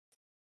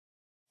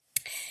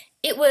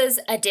It was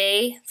a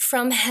day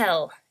from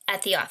hell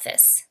at the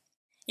office.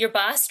 Your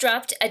boss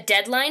dropped a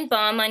deadline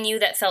bomb on you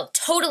that felt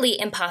totally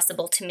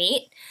impossible to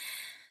meet.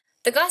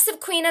 The gossip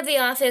queen of the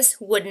office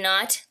would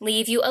not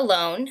leave you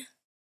alone.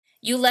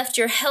 You left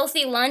your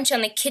healthy lunch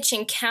on the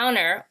kitchen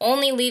counter,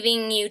 only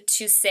leaving you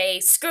to say,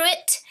 screw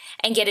it,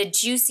 and get a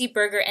juicy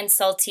burger and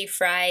salty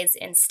fries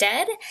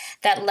instead.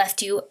 That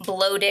left you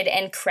bloated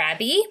and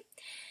crabby.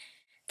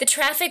 The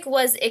traffic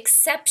was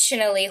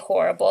exceptionally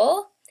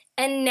horrible.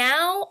 And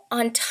now,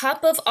 on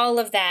top of all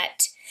of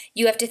that,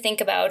 you have to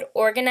think about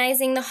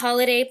organizing the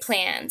holiday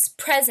plans,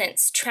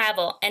 presents,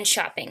 travel, and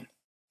shopping.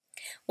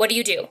 What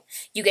do?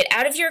 You get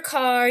out of your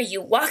car,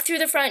 you walk through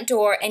the front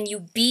door, and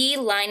you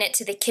beeline it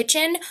to the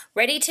kitchen,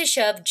 ready to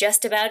shove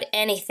just about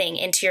anything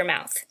into your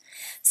mouth.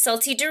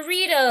 Salty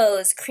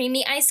Doritos,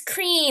 creamy ice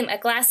cream, a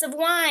glass of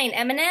wine,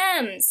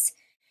 M&Ms.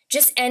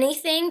 Just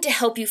anything to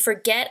help you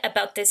forget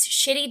about this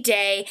shitty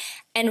day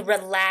and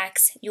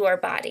relax your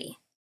body.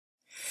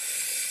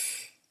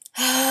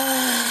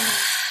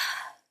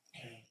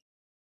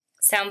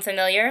 Sound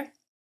familiar?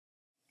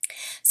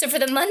 So for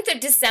the month of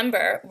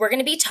December, we're going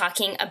to be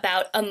talking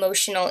about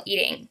emotional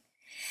eating.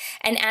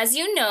 And as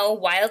you know,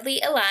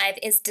 Wildly Alive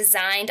is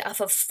designed off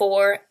of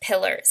 4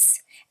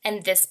 pillars.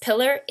 And this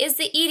pillar is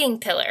the eating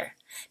pillar.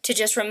 To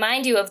just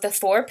remind you of the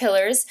 4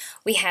 pillars,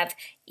 we have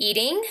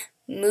eating,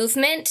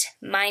 movement,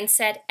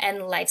 mindset,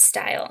 and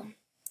lifestyle.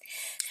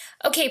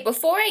 Okay,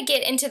 before I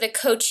get into the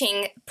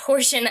coaching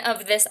portion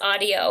of this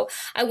audio,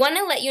 I want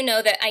to let you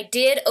know that I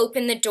did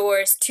open the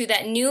doors to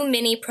that new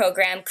mini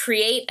program,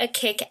 Create a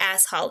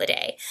Kick-Ass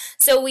Holiday.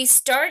 So we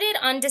started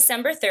on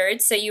December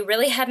 3rd, so you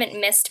really haven't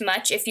missed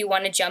much if you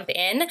want to jump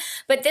in.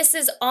 But this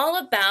is all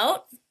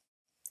about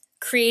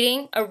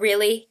creating a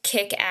really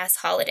kick-ass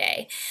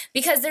holiday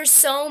because there's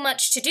so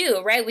much to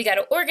do, right? We got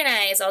to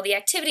organize all the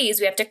activities.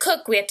 We have to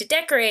cook. We have to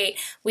decorate.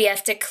 We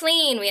have to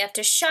clean. We have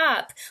to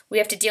shop. We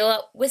have to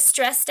deal with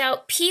stressed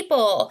out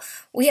people.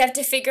 We have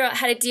to figure out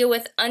how to deal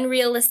with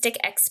unrealistic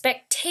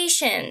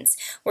expectations.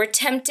 We're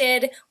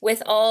tempted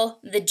with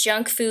all the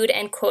junk food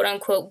and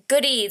quote-unquote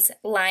goodies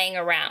lying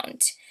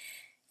around.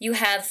 You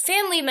have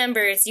family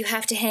members you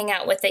have to hang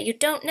out with that you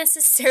don't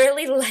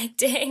necessarily like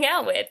to hang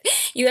out with.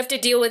 You have to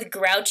deal with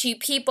grouchy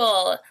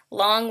people,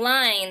 long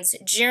lines,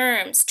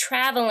 germs,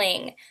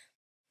 traveling.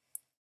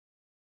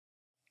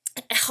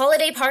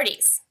 Holiday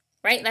parties,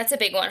 right? That's a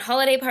big one.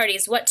 Holiday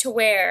parties, what to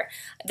wear,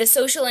 the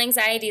social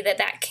anxiety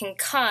that can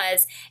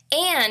cause.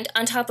 And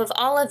on top of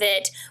all of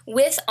it,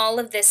 with all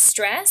of this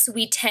stress,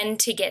 we tend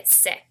to get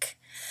sick.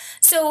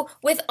 So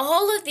with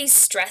all of these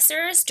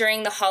stressors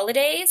during the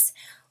holidays,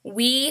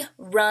 we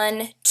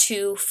run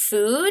to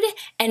food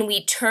and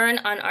we turn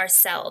on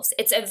ourselves.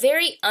 It's a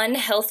very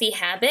unhealthy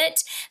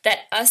habit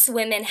that us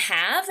women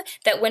have,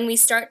 that when we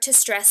start to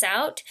stress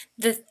out,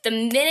 the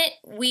minute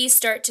we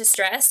start to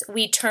stress,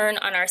 we turn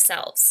on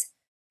ourselves.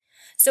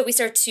 So we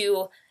start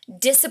to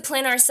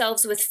discipline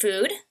ourselves with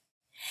food,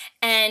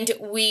 and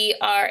we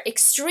are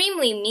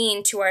extremely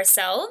mean to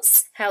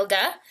ourselves,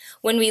 Helga,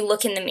 when we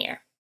look in the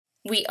mirror.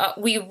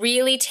 We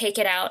really take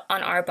it out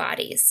on our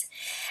bodies.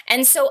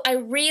 And so I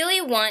really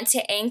want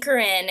to anchor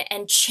in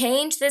and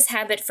change this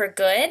habit for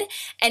good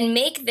and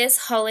make this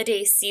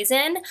holiday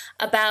season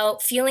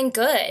about feeling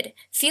good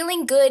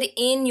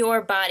in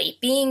your body,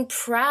 being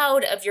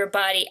proud of your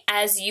body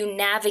as you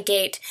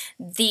navigate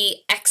the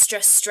extra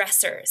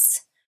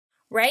stressors,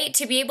 right?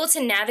 To be able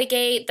to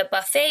navigate the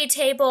buffet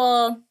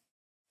table,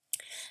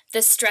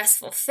 the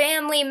stressful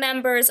family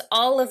members,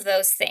 all of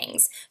those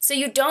things. So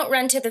you don't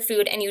run to the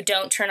food and you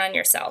don't turn on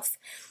yourself.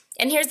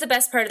 And here's the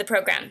best part of the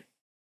program.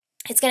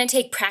 It's going to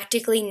take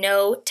practically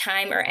no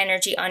time or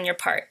energy on your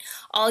part.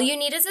 All you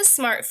need is a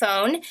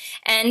smartphone,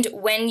 and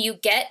when you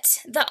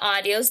get the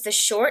audios, the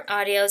short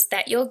audios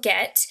that you'll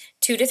get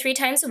 2 to 3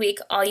 times a week,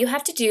 all you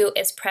have to do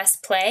is press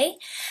play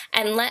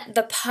and let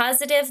the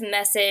positive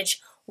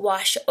message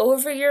wash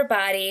over your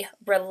body,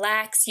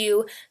 relax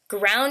you,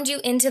 ground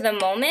you into the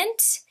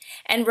moment,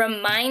 and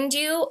remind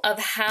you of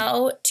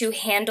how to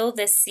handle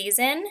this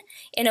season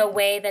in a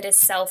way that is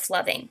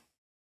self-loving.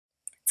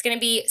 It's going to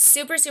be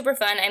super, super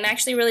fun. I'm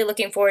actually really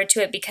looking forward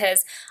to it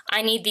because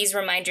I need these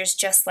reminders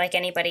just like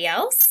anybody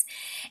else.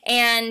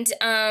 And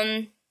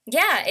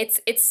yeah,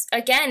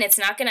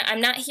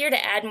 I'm not here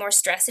to add more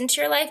stress into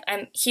your life.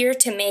 I'm here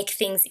to make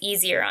things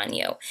easier on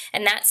you.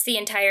 And that's the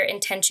entire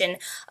intention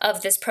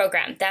of this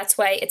program. That's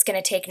why it's going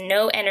to take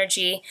no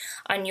energy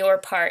on your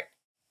part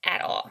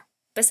at all.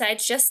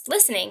 Besides just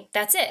listening,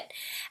 that's it.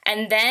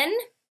 And then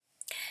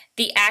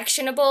the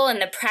actionable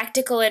and the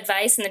practical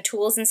advice and the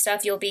tools and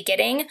stuff you'll be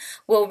getting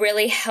will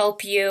really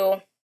help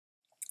you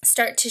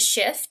start to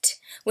shift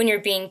when you're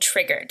being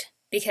triggered,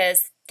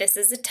 because this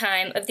is a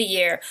time of the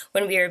year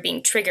when we are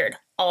being triggered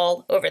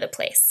all over the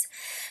place.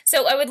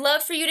 So I would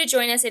love for you to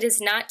join us. It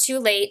is not too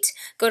late.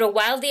 Go to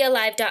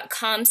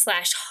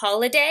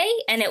wildlyalive.com/holiday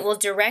and it will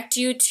direct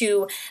you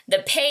to the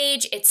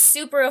page. It's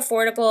super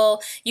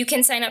affordable. You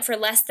can sign up for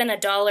less than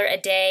 $1 a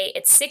day.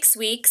 It's 6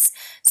 weeks.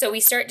 So we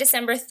start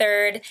December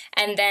 3rd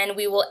and then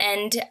we will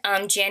end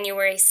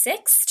January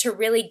 6th to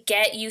really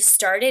get you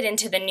started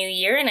into the new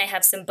year. And I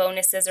have some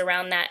bonuses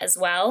around that as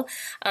well.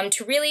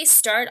 To really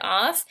start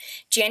off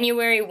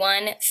January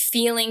 1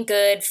 feeling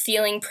good,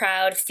 feeling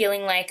proud,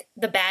 feeling like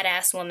the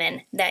badass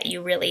woman that you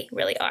really,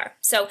 really are.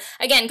 So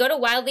again, go to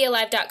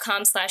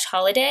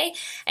wildlyalive.com/holiday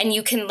and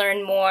you can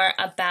learn more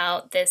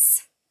about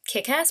this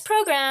kick-ass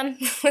program.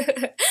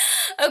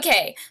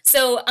 Okay,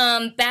 so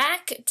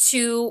back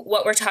to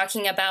what we're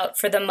talking about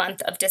for the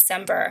month of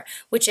December,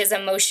 which is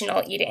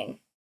emotional eating.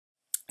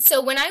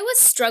 So when I was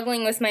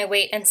struggling with my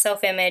weight and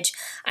self-image,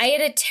 I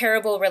had a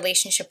terrible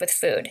relationship with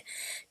food.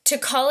 To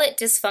call it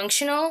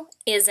dysfunctional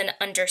is an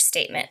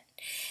understatement.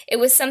 It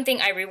was something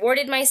I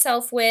rewarded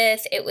myself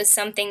with. It was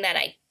something that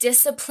I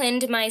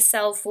disciplined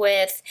myself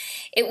with.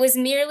 It was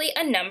merely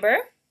a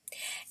number.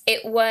 I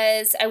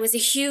was a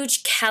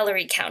huge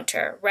calorie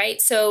counter,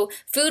 right? So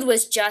food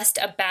was just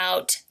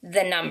about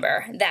the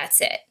number.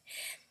 That's it.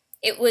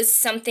 It was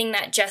something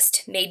that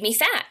just made me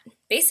fat,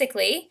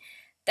 basically.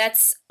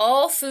 That's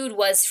all food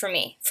was for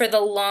me for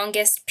the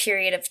longest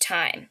period of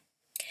time.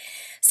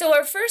 So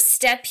our first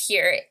step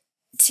here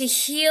to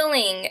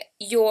healing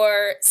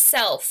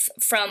yourself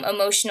from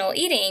emotional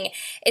eating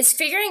is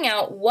figuring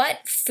out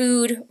what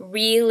food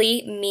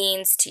really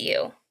means to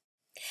you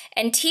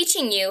and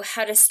teaching you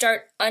how to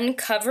start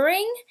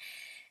uncovering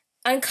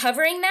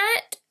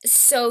that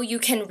so you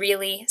can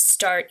really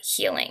start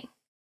healing.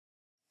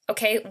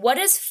 Okay, what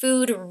does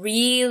food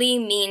really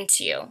mean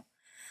to you?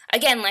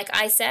 Again, like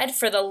I said,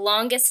 for the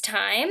longest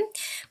time,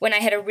 when I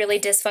had a really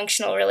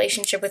dysfunctional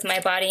relationship with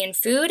my body and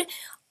food,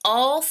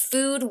 all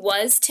food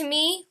was to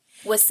me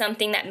was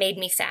something that made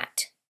me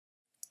fat.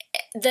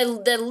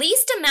 The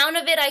least amount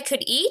of it I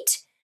could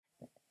eat,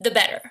 the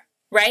better,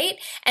 right?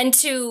 And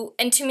to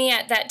me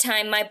at that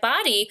time, my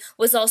body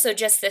was also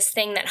just this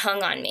thing that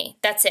hung on me.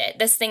 That's it.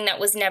 This thing that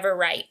was never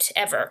right,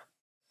 ever.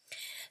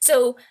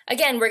 So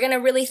again, we're going to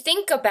really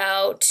think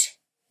about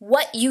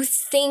what you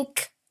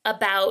think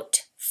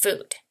about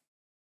food,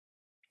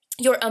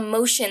 your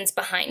emotions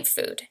behind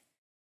food.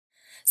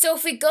 So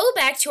if we go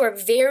back to our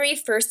very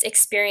first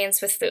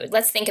experience with food,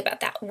 let's think about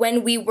that.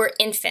 When we were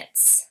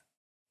infants,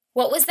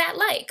 what was that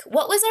like?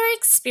 What was our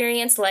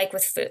experience like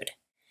with food?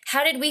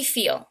 How did we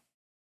feel?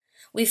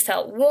 We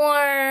felt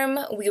warm.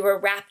 We were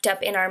wrapped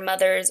up in our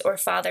mother's or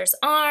father's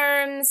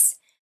arms.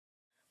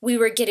 We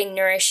were getting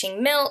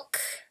nourishing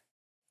milk.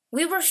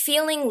 We were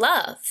feeling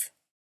love.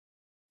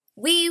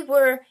 We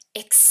were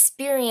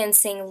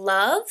experiencing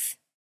love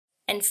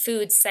and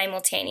food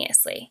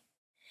simultaneously.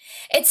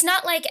 It's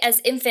not like as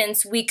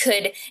infants we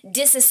could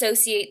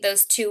disassociate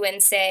those two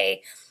and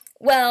say,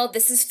 well,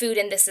 this is food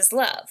and this is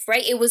love,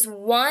 right? It was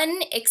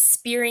one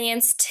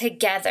experience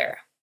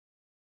together.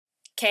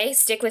 Okay,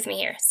 stick with me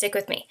here, stick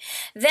with me.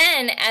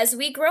 Then as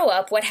we grow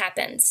up, what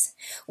happens?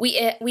 We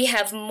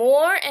have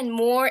more and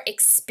more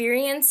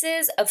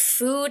experiences of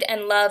food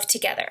and love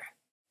together.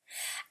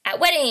 At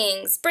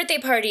weddings, birthday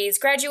parties,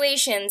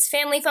 graduations,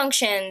 family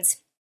functions,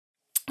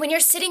 when you're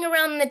sitting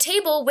around the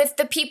table with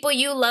the people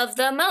you love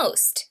the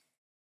most.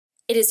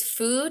 It is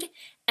food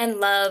and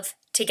love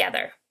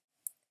together.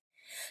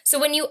 So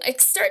when you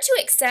start to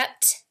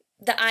accept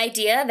the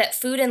idea that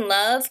food and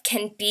love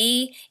can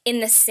be in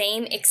the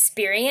same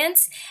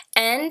experience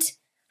and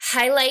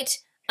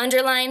highlight,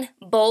 underline,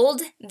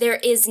 bold, there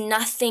is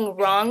nothing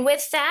wrong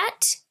with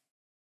that,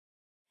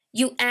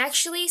 you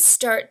actually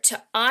start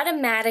to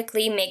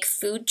automatically make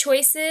food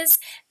choices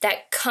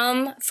that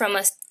come from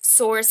a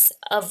source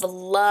of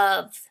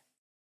love.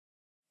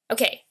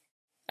 Okay,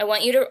 I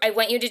want you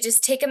to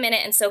just take a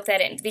minute and soak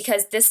that in,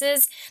 because this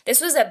was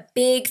a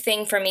big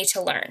thing for me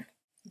to learn.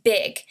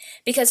 Big.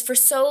 Because for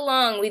so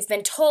long we've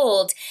been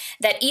told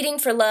that eating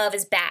for love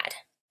is bad,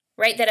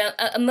 right?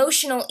 That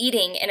emotional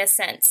eating, in a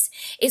sense,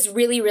 is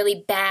really, really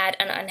bad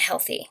and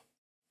unhealthy.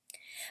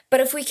 But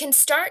if we can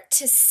start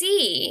to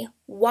see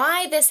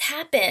why this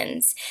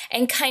happens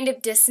and kind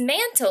of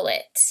dismantle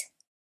it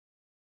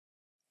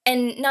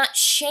and not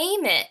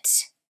shame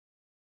it,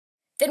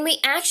 then we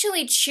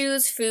actually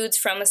choose foods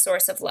from a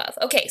source of love.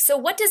 Okay, so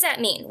what does that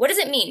mean? What does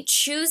it mean,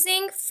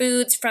 choosing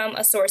foods from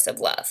a source of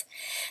love?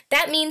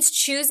 That means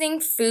choosing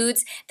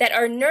foods that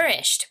are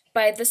nourished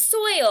by the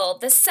soil,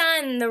 the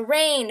sun, the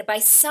rain, by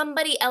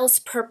somebody else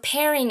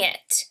preparing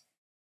it,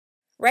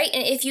 right?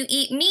 And if you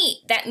eat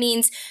meat, that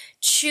means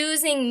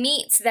choosing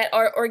meats that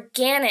are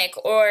organic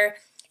or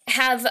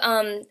have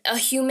a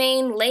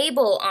humane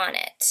label on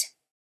it.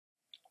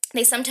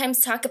 They sometimes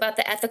talk about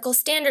the ethical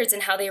standards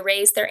and how they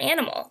raise their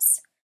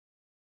animals.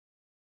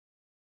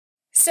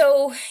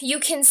 So you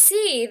can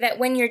see that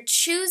when you're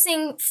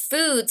choosing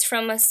foods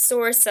from a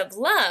source of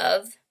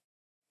love,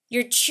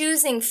 you're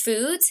choosing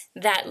foods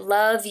that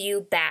love you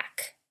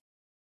back.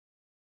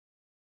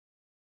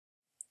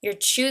 You're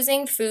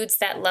choosing foods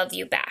that love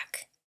you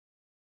back.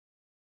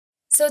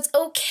 So it's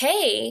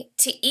okay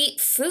to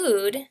eat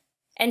food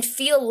and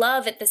feel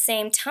love at the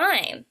same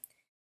time.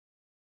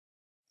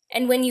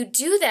 And when you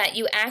do that,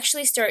 you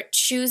actually start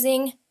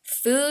choosing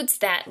foods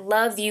that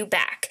love you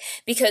back.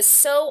 Because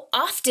so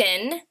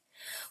often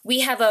we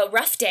have a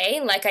rough day,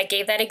 like I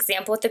gave that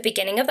example at the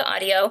beginning of the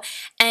audio,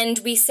 and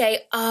we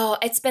say, oh,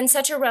 it's been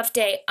such a rough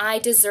day, I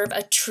deserve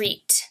a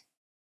treat.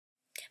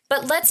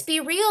 But let's be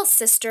real,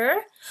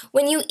 sister.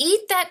 When you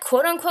eat that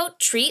quote-unquote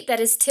treat that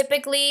is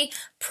typically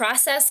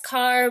processed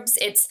carbs,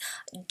 it's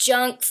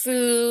junk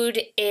food,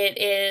 it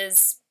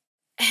is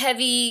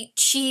heavy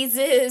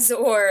cheeses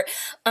or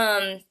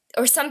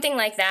something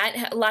like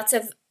that, lots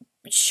of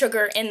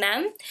sugar in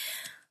them.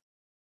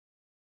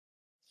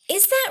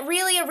 Is that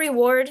really a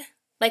reward?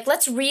 Like,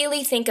 let's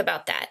really think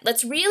about that.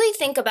 Let's really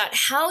think about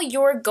how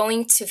you're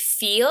going to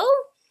feel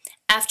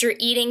after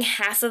eating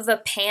half of a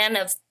pan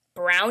of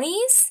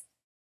brownies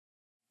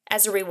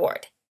as a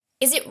reward.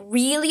 Is it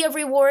really a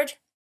reward?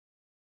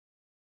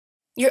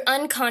 You're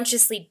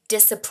unconsciously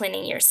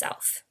disciplining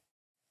yourself.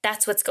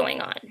 That's what's going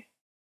on.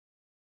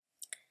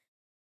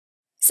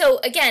 So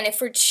again, if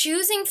we're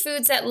choosing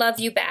foods that love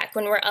you back,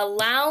 when we're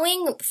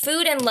allowing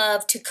food and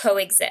love to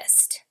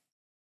coexist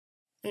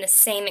in the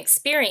same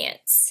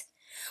experience,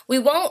 we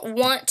won't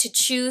want to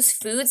choose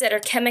foods that are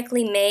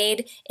chemically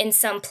made in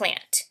some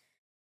plant.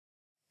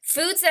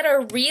 Foods that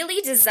are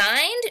really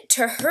designed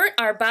to hurt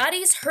our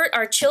bodies, hurt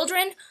our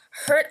children,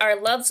 hurt our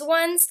loved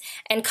ones,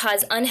 and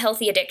cause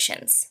unhealthy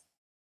addictions.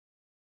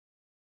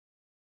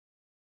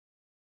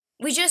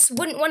 We just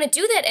wouldn't want to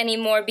do that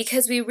anymore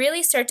because we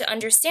really start to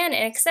understand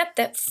and accept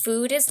that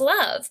food is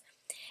love.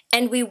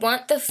 And we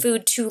want the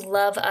food to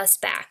love us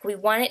back. We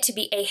want it to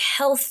be a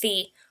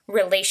healthy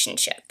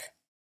relationship.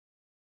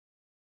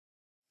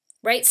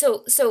 Right?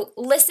 So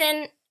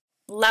listen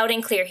loud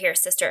and clear here,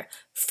 sister.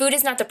 Food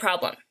is not the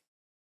problem.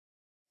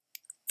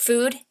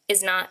 Food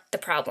is not the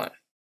problem.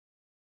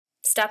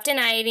 Stop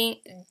denying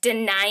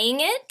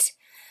it.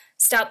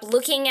 Stop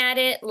looking at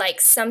it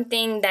like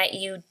something that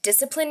you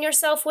discipline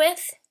yourself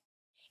with.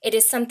 It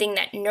is something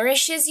that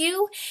nourishes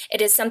you.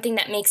 It is something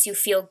that makes you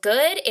feel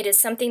good. It is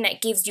something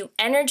that gives you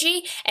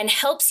energy and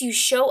helps you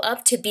show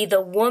up to be the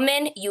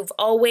woman you've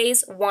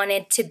always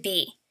wanted to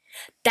be.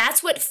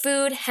 That's what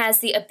food has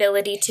the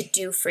ability to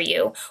do for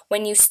you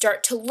when you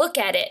start to look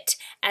at it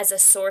as a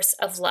source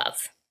of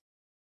love.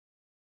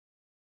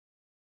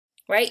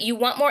 Right? You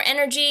want more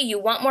energy, you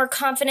want more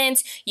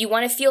confidence, you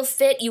want to feel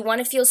fit, you want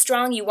to feel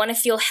strong, you want to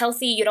feel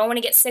healthy, you don't want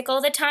to get sick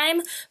all the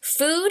time.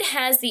 Food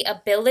has the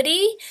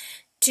ability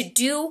to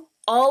do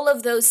all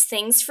of those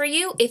things for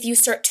you if you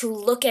start to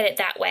look at it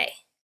that way.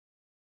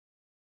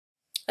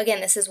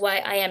 Again, this is why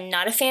I am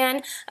not a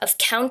fan of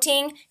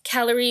counting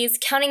calories,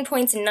 counting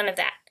points, and none of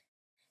that.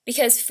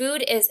 Because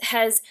food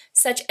has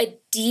such a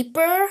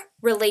deeper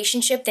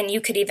relationship than you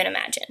could even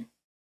imagine.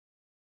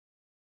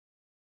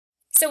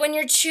 So when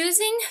you're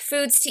choosing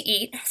foods to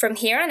eat from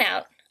here on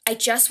out, I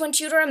just want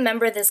you to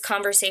remember this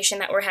conversation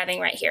that we're having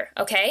right here,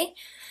 okay?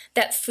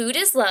 That food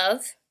is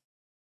love,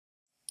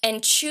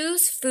 and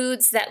choose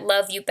foods that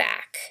love you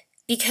back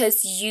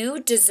because you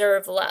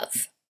deserve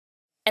love.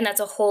 And that's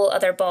a whole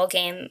other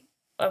ballgame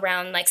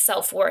around like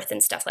self-worth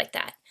and stuff like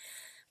that.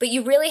 But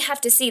you really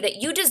have to see that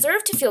you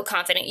deserve to feel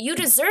confident. You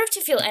deserve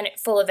to feel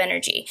full of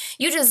energy.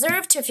 You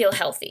deserve to feel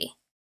healthy.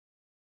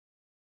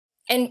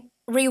 And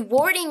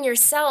rewarding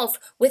yourself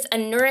with a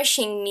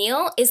nourishing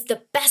meal is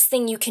the best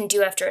thing you can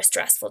do after a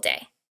stressful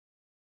day.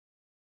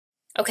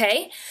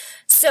 Okay?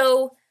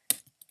 So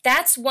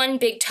that's one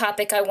big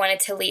topic I wanted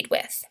to lead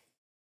with.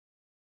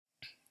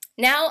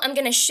 Now I'm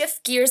going to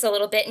shift gears a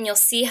little bit and you'll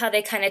see how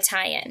they kind of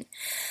tie in.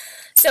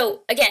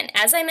 So again,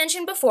 as I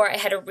mentioned before, I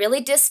had a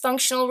really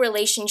dysfunctional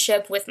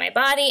relationship with my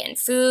body and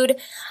food.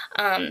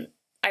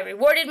 I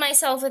rewarded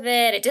myself with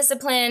it, I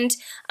disciplined,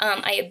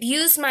 I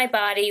abused my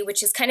body,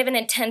 which is kind of an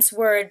intense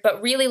word,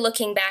 but really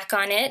looking back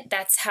on it,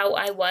 that's how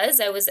I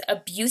was. I was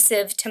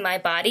abusive to my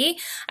body.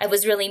 I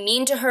was really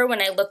mean to her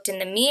when I looked in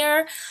the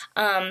mirror.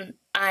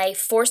 I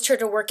forced her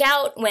to work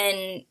out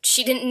when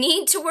she didn't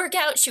need to work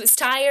out. She was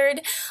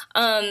tired.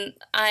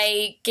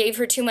 I gave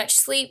her too much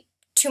sleep,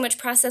 too much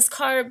processed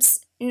carbs,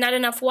 not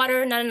enough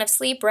water, not enough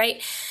sleep,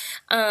 right?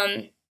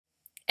 And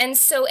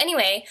so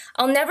anyway,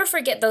 I'll never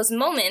forget those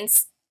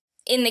moments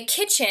in the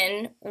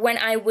kitchen when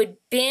I would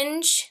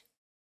binge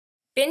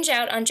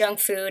out on junk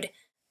food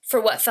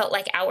for what felt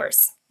like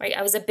hours, right?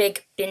 I was a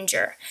big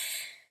binger.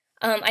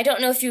 I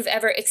don't know if you've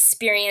ever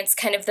experienced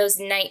kind of those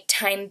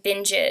nighttime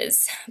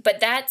binges,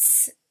 but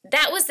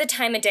that was the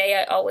time of day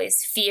I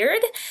always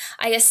feared.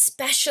 I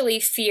especially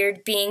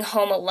feared being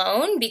home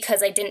alone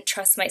because I didn't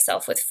trust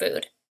myself with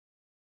food.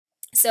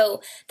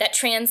 So that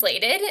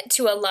translated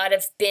to a lot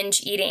of binge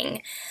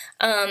eating.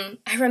 I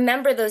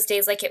remember those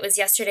days like it was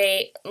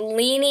yesterday,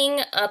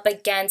 leaning up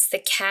against the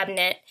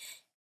cabinet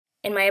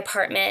in my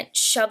apartment,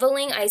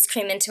 shoveling ice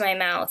cream into my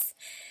mouth.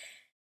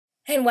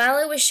 And while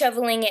I was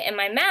shoveling it in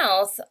my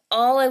mouth,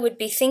 all I would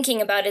be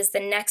thinking about is the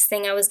next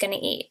thing I was going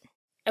to eat.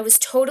 I was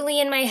totally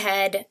in my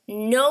head,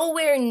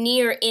 nowhere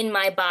near in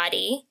my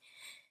body,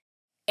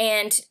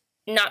 and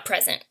not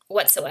present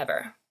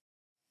whatsoever.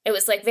 It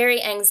was like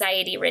very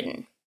anxiety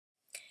ridden.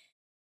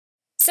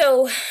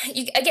 So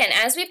again,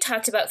 as we've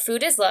talked about,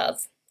 food is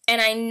love. And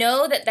I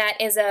know that that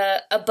is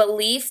a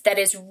belief that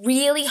is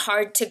really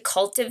hard to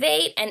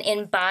cultivate and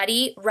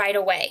embody right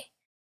away,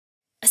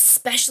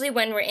 especially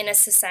when we're in a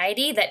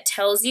society that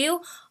tells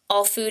you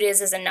all food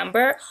is a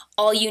number.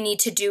 All you need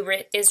to do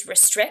is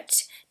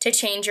restrict to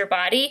change your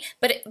body.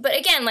 But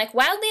again, like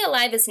Wildly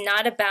Alive is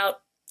not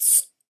about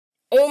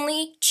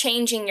only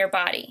changing your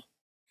body.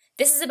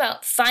 This is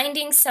about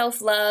finding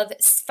self-love,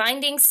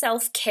 finding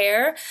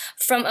self-care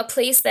from a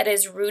place that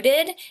is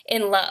rooted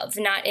in love,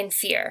 not in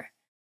fear.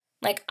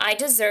 Like, I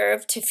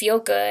deserve to feel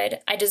good.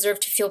 I deserve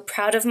to feel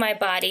proud of my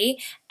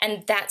body.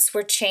 And that's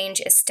where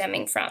change is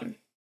stemming from.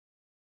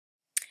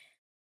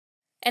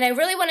 And I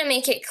really want to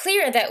make it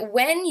clear that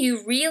when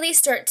you really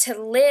start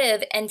to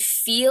live and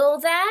feel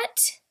that,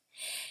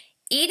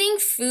 eating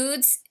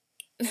foods,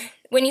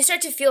 when you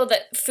start to feel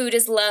that food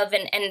is love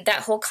and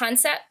that whole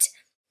concept,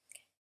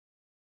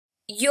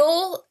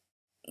 you'll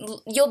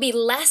be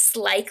less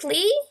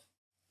likely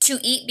to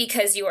eat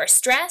because you are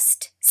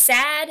stressed,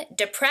 sad,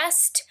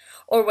 depressed,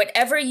 or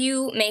whatever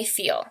you may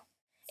feel.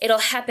 It'll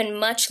happen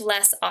much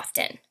less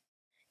often.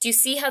 Do you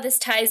see how this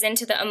ties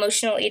into the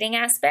emotional eating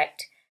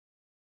aspect?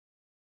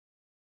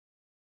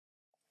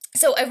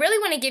 So I really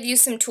want to give you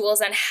some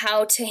tools on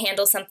how to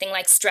handle something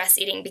like stress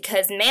eating,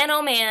 because man,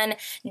 oh man,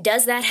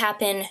 does that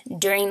happen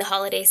during the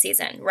holiday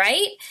season,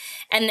 right?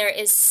 And there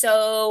is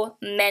so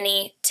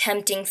many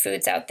tempting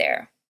foods out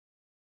there.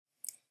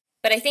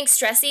 But I think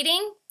stress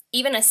eating,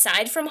 even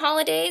aside from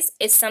holidays,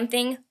 is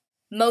something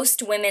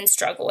most women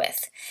struggle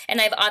with.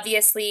 And I've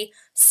obviously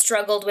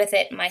struggled with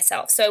it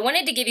myself. So I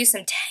wanted to give you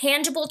some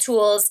tangible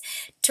tools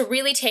to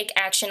really take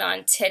action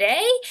on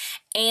today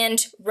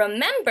and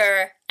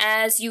remember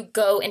as you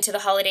go into the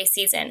holiday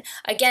season.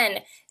 Again,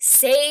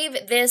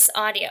 save this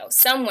audio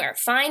somewhere.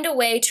 Find a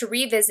way to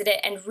revisit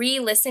it and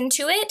re-listen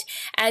to it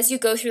as you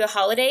go through the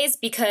holidays,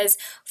 because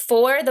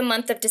for the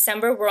month of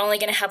December, we're only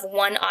going to have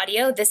one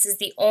audio. This is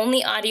the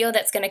only audio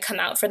that's going to come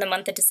out for the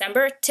month of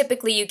December.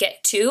 Typically, you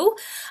get two.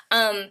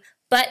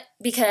 But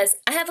because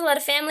I have a lot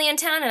of family in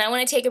town and I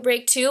want to take a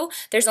break too,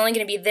 there's only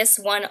going to be this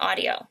one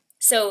audio.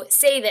 So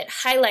save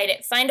it, highlight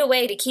it, find a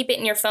way to keep it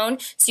in your phone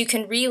so you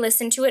can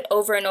re-listen to it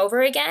over and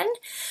over again,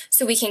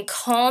 so we can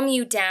calm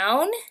you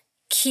down,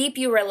 keep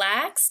you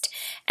relaxed,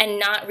 and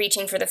not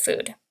reaching for the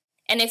food.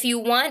 And if you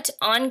want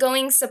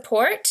ongoing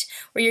support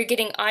where you're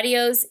getting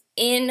audios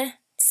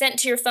sent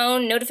to your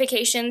phone,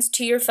 notifications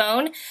to your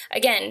phone,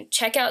 again,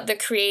 check out the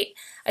Create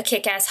a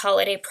Kick-Ass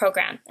Holiday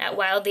program at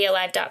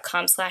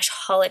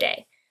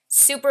wildlyalive.com/holiday.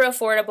 Super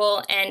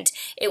affordable, and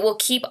it will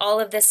keep all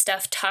of this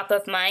stuff top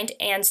of mind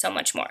and so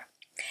much more.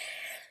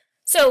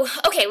 So,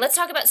 okay, let's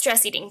talk about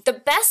stress eating. The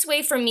best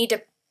way for me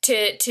to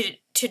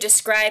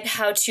describe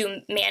how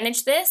to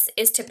manage this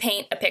is to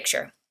paint a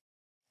picture.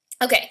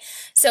 Okay,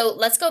 so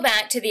let's go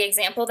back to the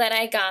example that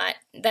I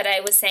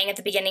was saying at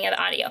the beginning of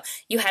the audio.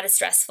 You had a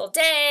stressful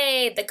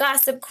day, the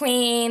gossip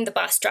queen, the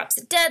boss drops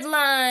a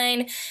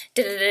deadline,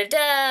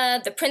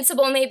 the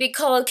principal may be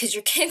called because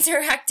your kids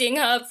are acting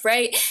up,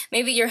 right?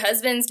 Maybe your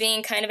husband's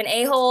being kind of an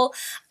a-hole.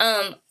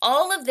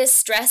 All of this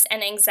stress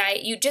and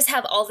anxiety, you just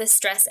have all this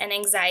stress and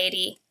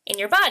anxiety in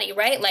your body,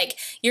 right? Like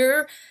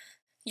you're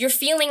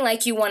feeling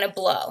like you want to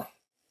blow,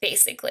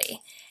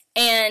 basically.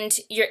 And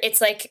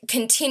it's like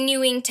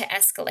continuing to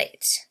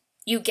escalate.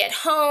 You get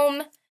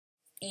home,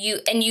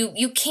 you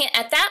can't,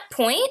 at that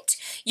point,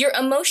 your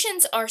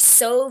emotions are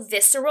so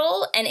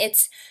visceral and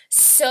it's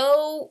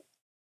so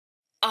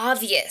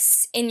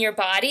obvious in your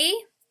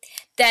body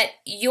that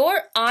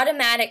your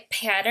automatic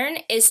pattern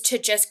is to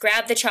just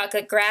grab the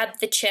chocolate, grab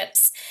the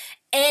chips,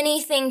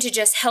 anything to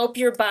just help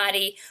your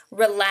body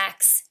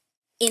relax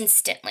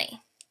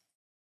instantly.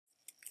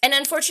 And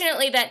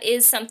unfortunately, that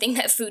is something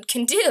that food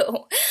can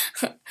do,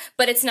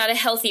 but it's not a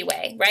healthy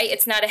way, right?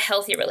 It's not a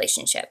healthy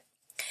relationship.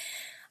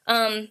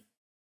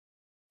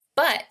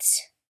 But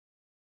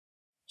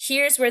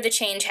here's where the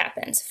change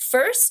happens.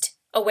 First,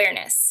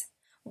 awareness.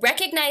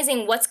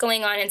 Recognizing what's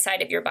going on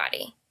inside of your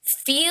body.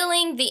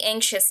 Feeling the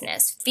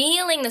anxiousness,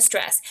 feeling the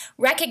stress,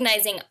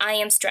 recognizing I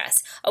am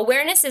stressed.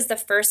 Awareness is the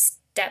first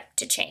step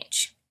to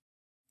change,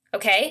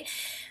 okay?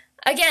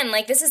 Again,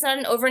 like this is not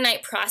an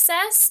overnight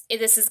process.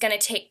 This is going to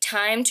take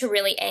time to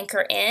really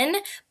anchor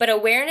in, but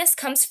awareness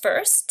comes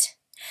first.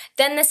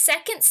 Then the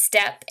second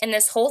step in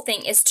this whole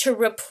thing is to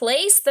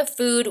replace the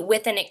food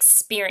with an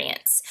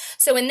experience.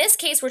 So in this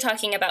case, we're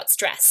talking about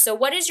stress. So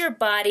what is your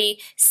body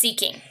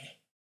seeking?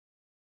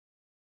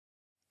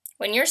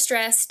 When you're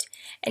stressed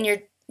and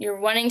you're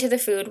wanting to the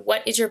food,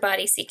 what is your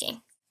body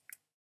seeking?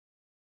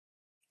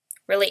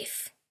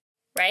 Relief,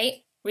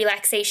 right?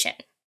 Relaxation.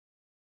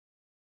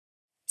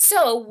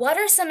 So, what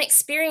are some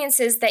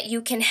experiences that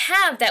you can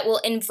have that will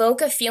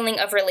invoke a feeling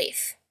of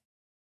relief?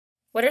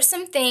 What are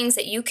some things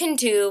that you can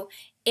do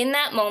in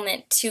that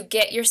moment to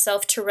get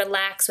yourself to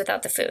relax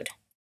without the food?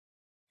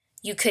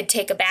 You could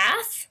take a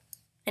bath.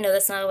 I know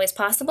that's not always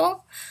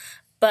possible,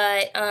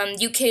 but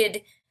you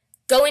could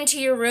go into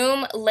your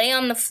room, lay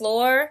on the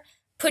floor,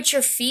 Put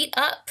your feet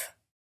up.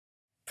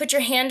 Put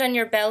your hand on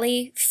your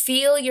belly.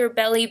 Feel your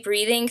belly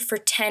breathing for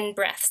 10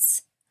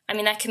 breaths. I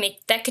mean,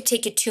 that could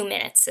take you 2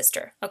 minutes,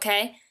 sister,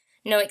 okay?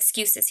 No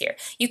excuses here.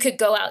 You could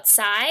go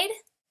outside.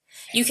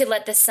 You could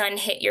let the sun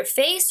hit your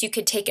face. You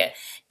could take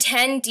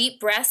 10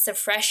 deep breaths of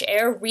fresh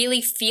air,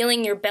 really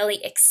feeling your belly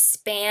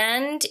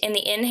expand in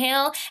the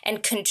inhale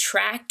and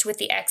contract with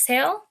the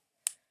exhale.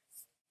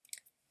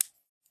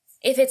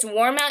 If it's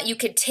warm out, you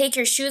could take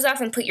your shoes off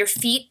and put your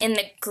feet in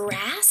the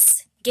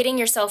grass, getting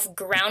yourself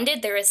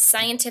grounded. There is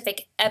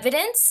scientific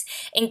evidence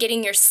in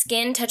getting your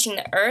skin touching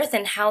the earth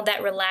and how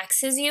that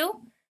relaxes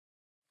you,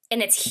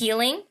 and it's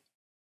healing.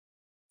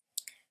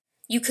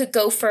 You could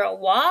go for a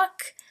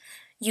walk.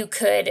 You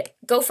could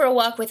go for a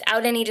walk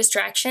without any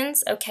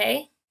distractions,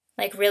 okay?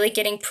 Like really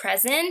getting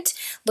present,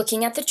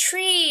 looking at the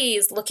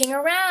trees, looking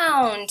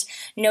around,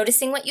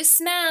 noticing what you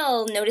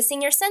smell,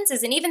 noticing your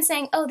senses, and even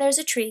saying, oh, there's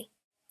a tree,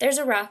 there's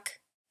a rock,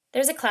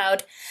 there's a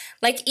cloud.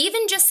 Like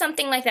even just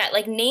something like that,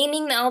 like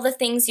naming all the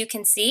things you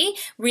can see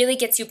really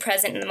gets you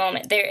present in the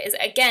moment.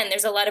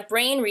 There's a lot of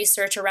brain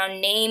research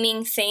around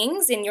naming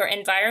things in your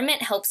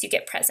environment helps you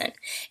get present.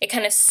 It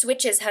kind of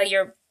switches how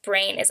your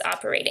brain is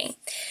operating.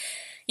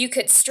 You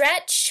could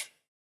stretch.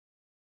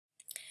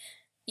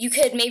 You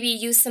could maybe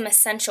use some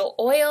essential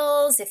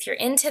oils if you're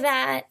into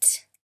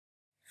that.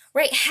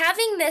 Right?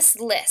 Having this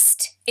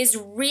list is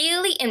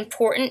really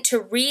important to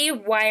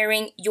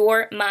rewiring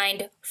your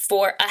mind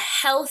for a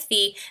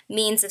healthy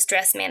means of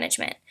stress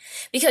management.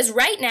 Because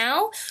right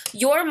now,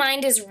 your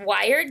mind is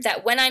wired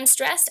that when I'm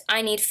stressed,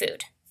 I need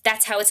food.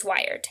 That's how it's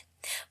wired.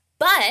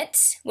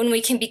 But when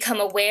we can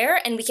become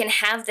aware and we can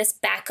have this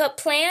backup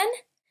plan,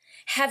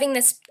 having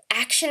this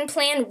action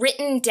plan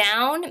written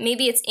down,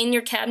 maybe it's in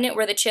your cabinet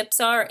where the chips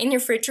are, in your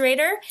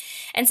refrigerator,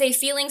 and say,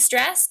 feeling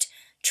stressed,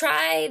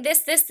 try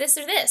this,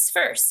 or this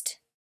first.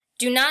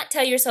 Do not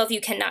tell yourself you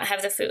cannot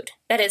have the food.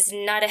 That is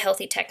not a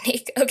healthy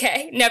technique,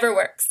 okay? Never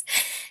works.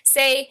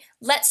 Say,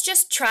 let's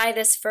just try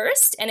this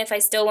first, and if I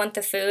still want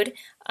the food,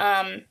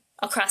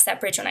 I'll cross that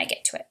bridge when I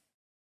get to it,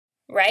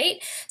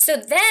 right? So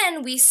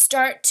then we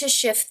start to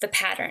shift the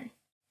pattern.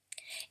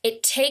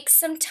 It takes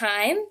some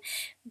time.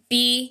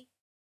 Be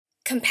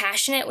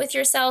compassionate with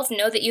yourself.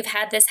 Know that you've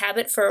had this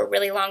habit for a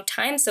really long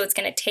time, so it's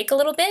going to take a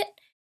little bit.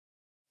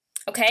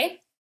 Okay?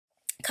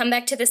 Come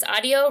back to this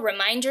audio.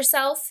 Remind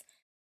yourself.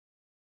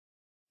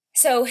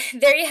 So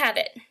there you have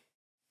it.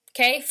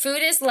 Okay?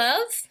 Food is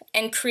love,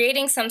 and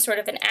creating some sort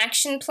of an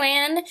action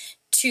plan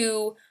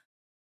to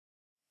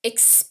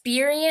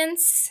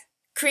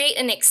create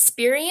an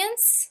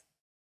experience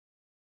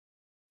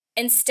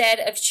instead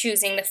of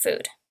choosing the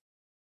food.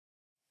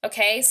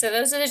 Okay, so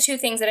those are the two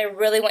things that I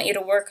really want you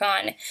to work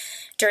on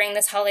during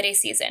this holiday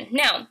season.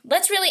 Now,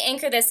 let's really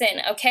anchor this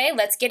in, okay?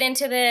 Let's get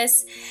into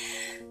this.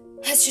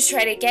 Let's just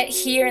try to get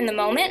here in the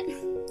moment,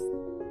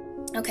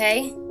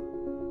 okay?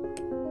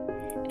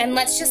 And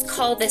let's just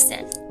call this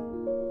in.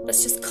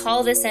 Let's just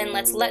call this in.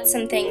 Let's let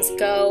some things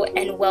go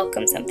and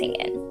welcome something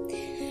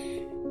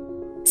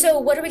in. So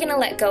what are we going to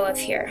let go of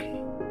here?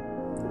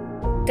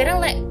 I'm going to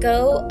let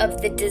go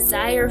of the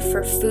desire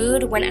for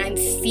food when I'm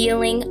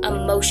feeling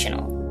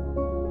emotional.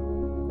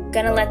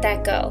 Gonna let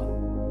that go.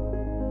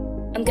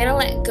 I'm gonna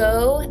let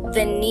go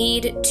the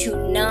need to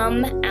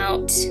numb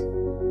out.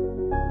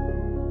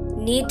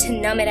 Need to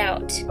numb it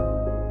out.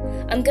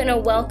 I'm gonna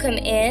welcome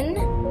in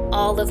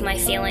all of my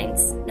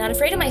feelings. Not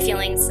afraid of my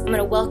feelings. I'm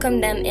gonna welcome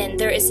them in.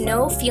 There is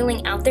no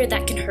feeling out there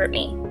that can hurt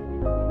me.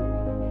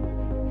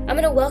 I'm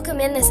gonna welcome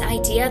in this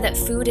idea that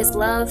food is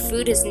love,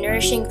 food is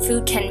nourishing,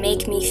 food can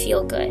make me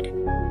feel good.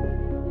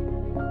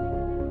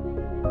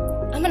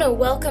 I'm gonna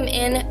welcome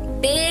in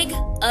big,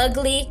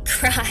 ugly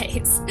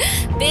cries.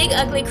 Big,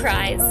 ugly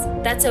cries.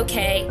 That's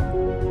okay.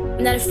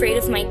 I'm not afraid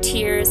of my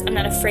tears. I'm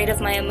not afraid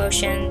of my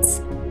emotions.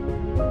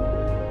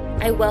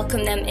 I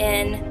welcome them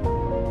in.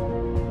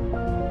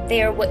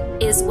 They are what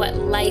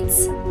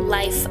lights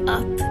life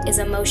up, is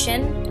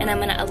emotion, and I'm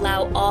going to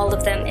allow all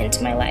of them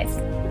into my life.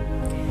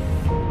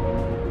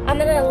 I'm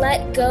going to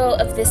let go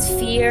of this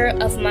fear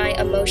of my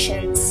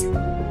emotions,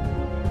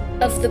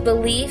 of the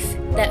belief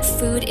that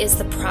food is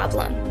the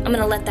problem. I'm going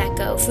to let that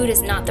go. Food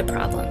is not the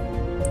problem.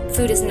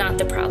 Food is not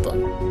the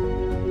problem.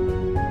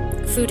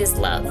 Food is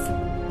love.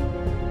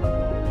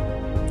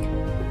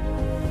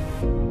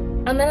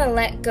 I'm going to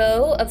let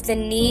go of the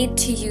need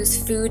to use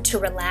food to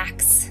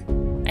relax.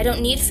 I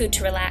don't need food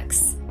to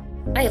relax.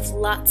 I have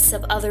lots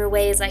of other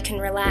ways I can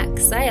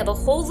relax. I have a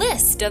whole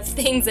list of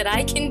things that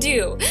I can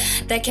do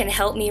that can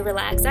help me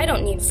relax. I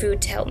don't need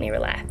food to help me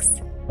relax.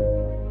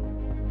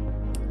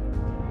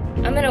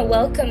 I'm going to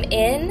welcome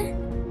in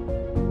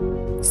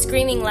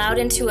screaming loud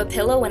into a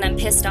pillow when I'm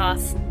pissed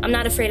off. I'm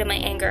not afraid of my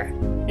anger.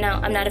 No,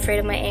 I'm not afraid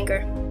of my anger.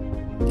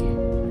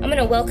 I'm going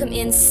to welcome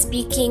in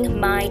speaking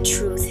my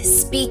truth,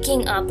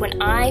 speaking up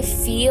when I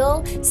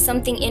feel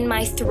something in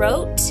my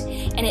throat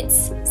and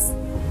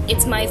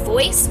it's my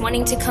voice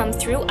wanting to come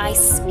through. I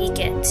speak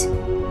it.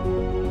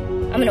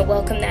 I'm going to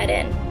welcome that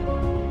in.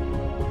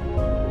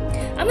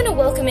 I'm going to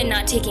welcome in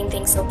not taking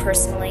things so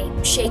personally,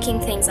 shaking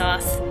things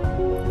off.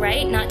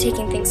 right? Not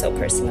taking things so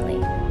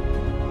personally.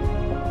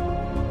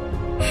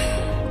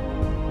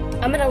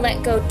 I'm gonna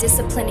let go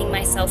disciplining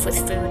myself with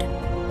food,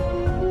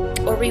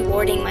 or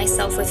rewarding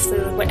myself with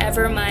food,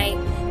 whatever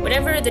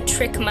the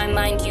trick my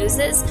mind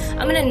uses.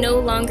 I'm gonna no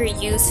longer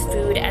use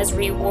food as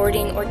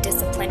rewarding or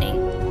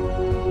disciplining.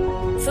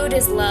 Food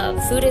is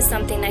love. Food is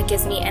something that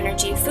gives me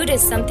energy. Food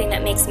is something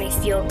that makes me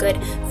feel good.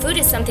 Food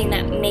is something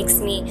that makes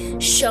me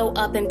show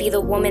up and be the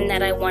woman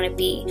that I want to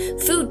be.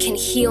 Food can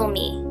heal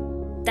me.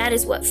 That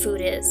is what food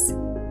is.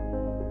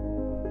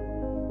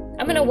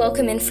 I'm going to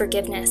welcome in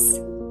forgiveness.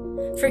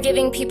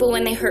 Forgiving people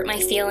when they hurt my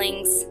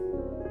feelings.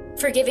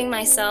 Forgiving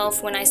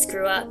myself when I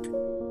screw up.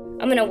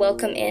 I'm going to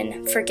welcome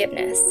in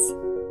forgiveness.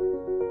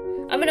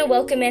 I'm going to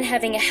welcome in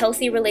having a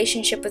healthy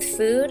relationship with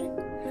food.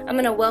 I'm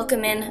going to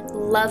welcome in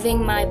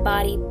loving my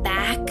body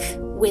back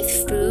with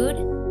food.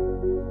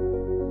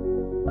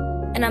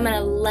 And I'm going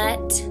to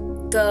let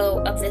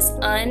go of this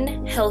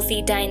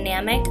unhealthy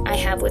dynamic I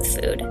have with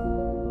food.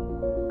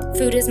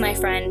 Food is my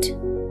friend.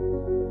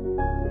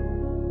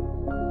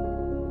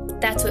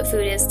 That's what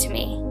food is to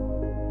me.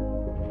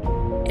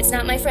 It's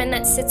not my friend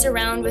that sits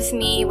around with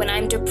me when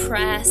I'm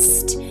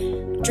depressed,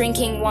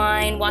 drinking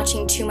wine,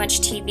 watching too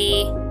much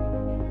TV.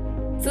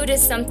 Food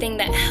is something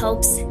that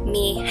helps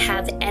me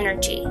have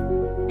energy,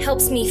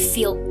 helps me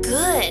feel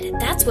good.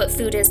 That's what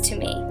food is to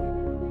me.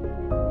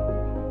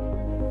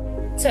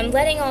 So I'm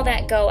letting all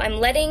that go. I'm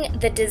letting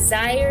the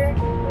desire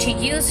to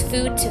use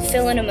food to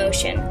fill an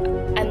emotion.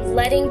 I'm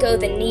letting go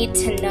the need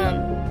to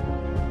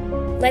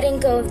numb. Letting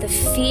go of the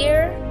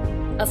fear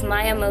of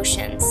my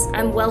emotions.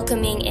 I'm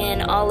welcoming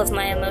in all of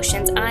my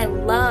emotions. I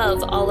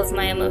love all of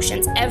my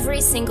emotions. Every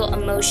single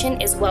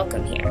emotion is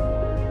welcome here.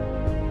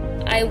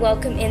 I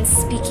welcome in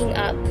speaking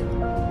up.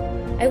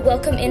 I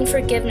welcome in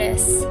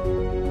forgiveness.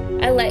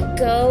 I let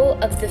go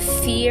of the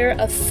fear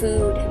of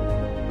food.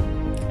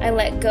 I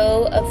let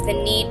go of the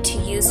need to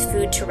use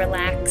food to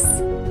relax.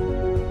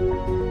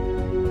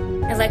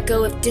 I let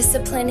go of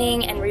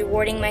disciplining and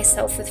rewarding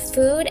myself with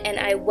food, and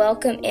I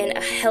welcome in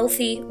a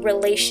healthy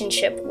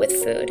relationship with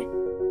food.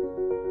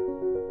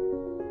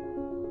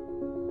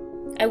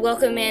 I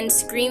welcome in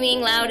screaming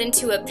loud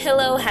into a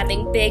pillow,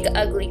 having big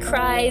ugly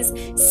cries,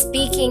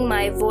 speaking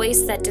my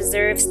voice that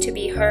deserves to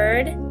be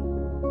heard,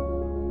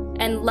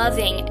 and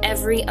loving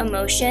every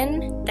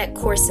emotion that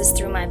courses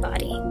through my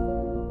body.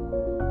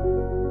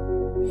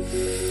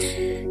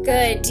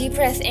 Good, deep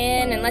breath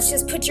in, and let's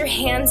just put your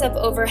hands up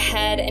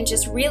overhead and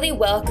just really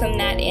welcome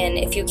that in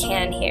if you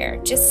can here.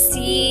 Just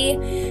see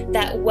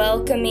that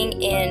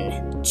welcoming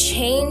in,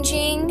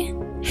 changing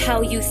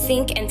how you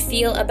think and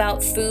feel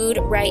about food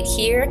right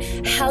here,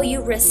 how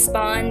you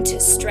respond to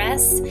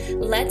stress.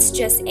 Let's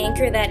just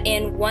anchor that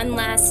in one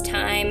last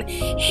time.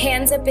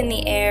 Hands up in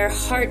the air,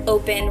 heart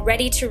open,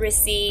 ready to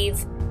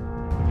receive.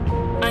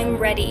 I'm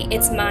ready.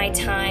 It's my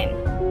time.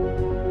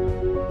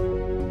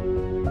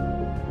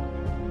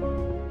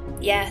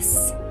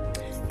 Yes.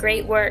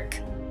 Great work.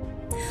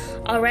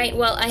 All right,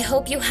 well, I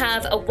hope you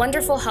have a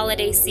wonderful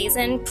holiday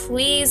season.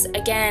 Please,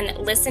 again,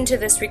 listen to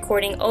this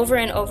recording over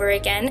and over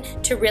again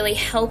to really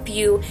help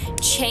you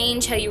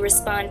change how you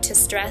respond to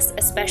stress,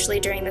 especially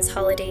during this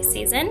holiday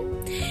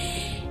season.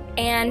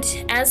 And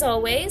as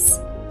always,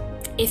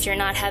 if you're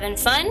not having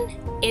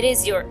fun, it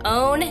is your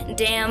own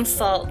damn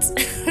fault.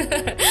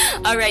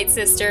 All right,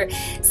 sister.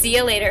 See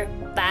you later.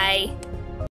 Bye.